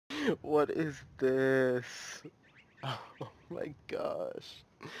What is this? Oh my gosh.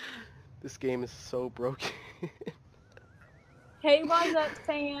 This game is so broken. Hey, Wazzup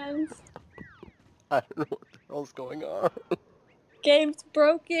fans. I don't know what the hell's going on. Game's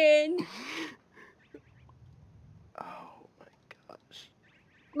broken. Oh my gosh.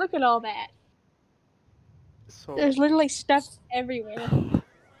 Look at all that. So, There's literally stuff everywhere.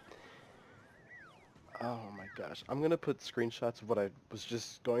 oh my gosh. I'm gonna put screenshots of what I was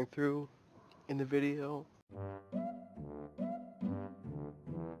just going through in the video.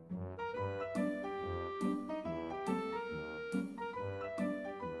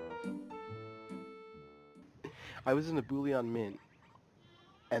 I was in a bullion mint,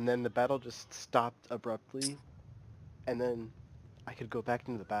 and then the battle just stopped abruptly, and then I could go back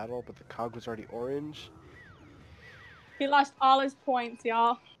into the battle, but the cog was already orange. He lost all his points,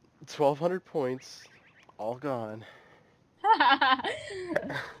 y'all. 1,200 points, all gone.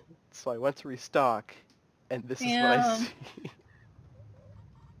 So I went to restock, and this is what I Damn.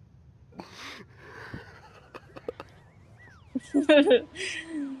 see.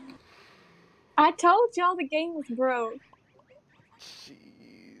 I told y'all the game was broke.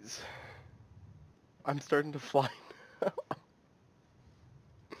 Jeez. I'm starting to fly now.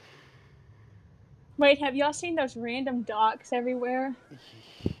 Wait, have y'all seen those random docs everywhere?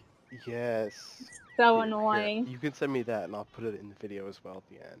 Yes. So Here, annoying. you can send me that, and I'll put it in the video as well at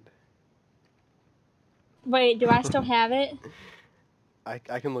the end. Wait, do I still have it? I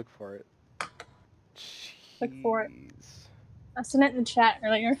can look for it. Jeez. Look for it. I sent it in the chat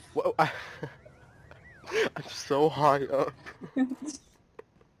earlier. Whoa, I'm so high up.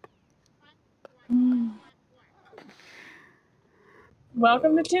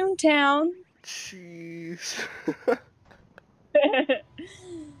 Welcome to Toontown. Jeez.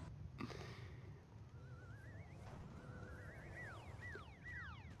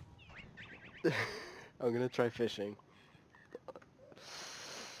 I'm gonna try fishing.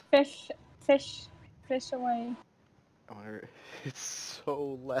 Fish away. I wonder. It's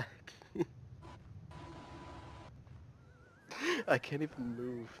so laggy. I can't even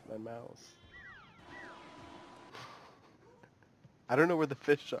move my mouse. I don't know where the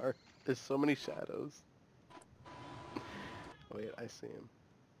fish are. There's so many shadows. Oh, wait, I see him.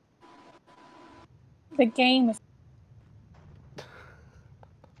 The game is...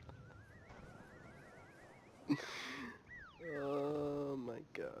 Oh my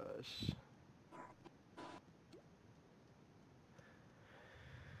gosh.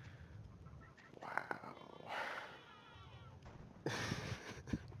 Wow.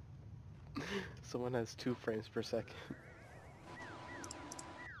 Someone has 2 frames per second.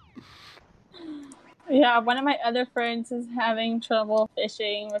 Yeah, one of my other friends is having trouble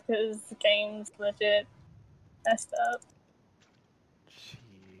fishing because the game's legit messed up.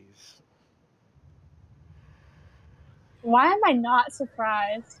 Jeez. Why am I not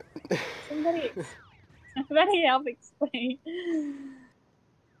surprised? Somebody help explain.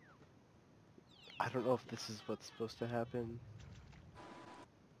 I don't know if this is what's supposed to happen.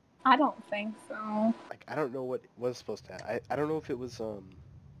 I don't think so. Like, I don't know what was supposed to happen. I don't know if it was, like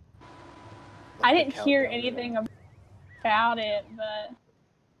I the didn't hear countdown anything or... about it, but...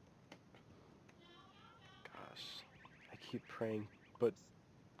 Gosh. I keep praying, but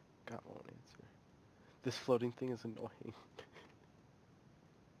God won't answer. This floating thing is annoying.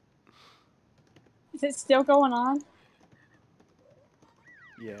 Is it still going on?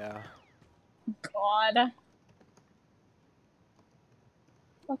 Yeah. God.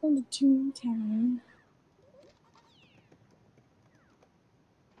 Welcome to Toontown.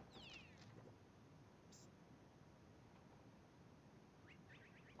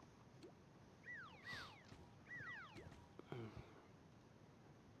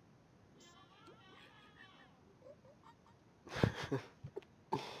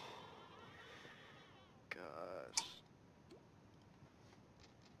 Gosh.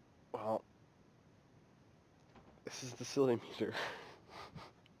 Well, this is the silly meter.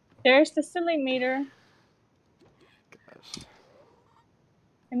 There's the silly meter. Gosh.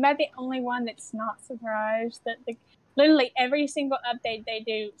 Am I the only one that's not surprised that literally every single update they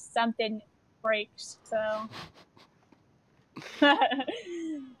do, something breaks, so...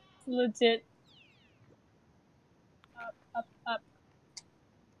 It's legit